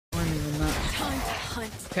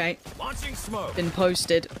hunt. Okay. Launching smoke. Been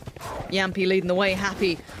posted. Yampy leading the way.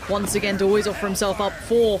 Happy once again to always offer himself up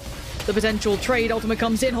for the potential trade. Ultimate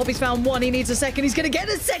comes in. Hoppy's found one. He needs a second. He's going to get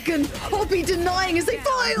a second. Hoppy denying as they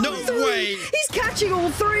fire No all three. way. He's catching all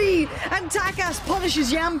three. And Takas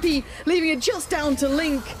punishes Yampy, leaving it just down to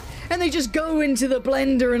Link. And they just go into the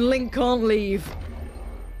blender and Link can't leave.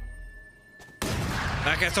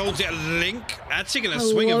 Like I told you, Link actually going to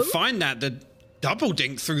swing and find that. The double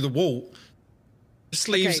dink through the wall. This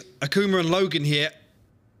leaves Akuma and Logan here.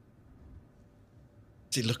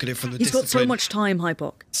 See, look at it from the distance. He's got so much time,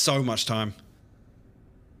 Hypok. So much time.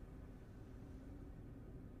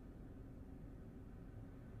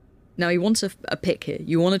 Now, he wants a pick here.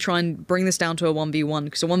 You want to try and bring this down to a 1v1,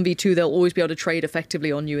 because a 1v2, they'll always be able to trade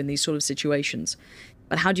effectively on you in these sort of situations.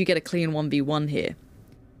 But how do you get a clean 1v1 here?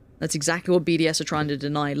 That's exactly what BDS are trying to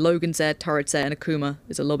deny. Logan's there, Turret's there, and Akuma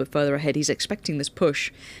is a little bit further ahead. He's expecting this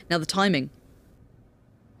push. Now, the timing.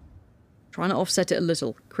 Trying to offset it a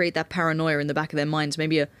little. Create that paranoia in the back of their minds.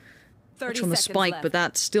 Maybe a touch on the spike, but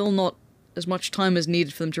that's still not as much time as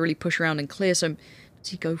needed for them to really push around and clear. So, does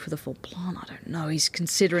he go for the full plant? I don't know. He's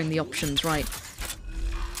considering the options, right?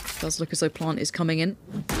 Does look as though plant is coming in.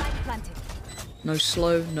 No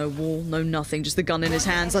slow, no wall, no nothing. Just the gun in his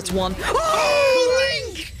hands. That's one. Oh,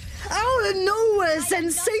 Link! Out of nowhere,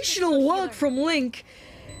 sensational work from Link.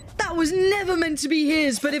 That was never meant to be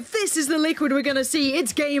his, but if this is the liquid we're gonna see,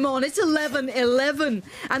 it's game on. It's 11-11,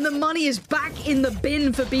 and the money is back in the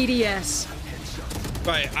bin for BDS.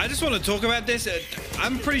 Right, I just want to talk about this.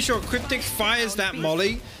 I'm pretty sure Cryptic fires that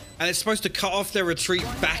molly, and it's supposed to cut off their retreat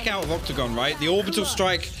back out of Octagon, right? The orbital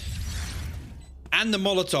strike and the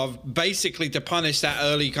Molotov, basically to punish that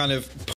early kind of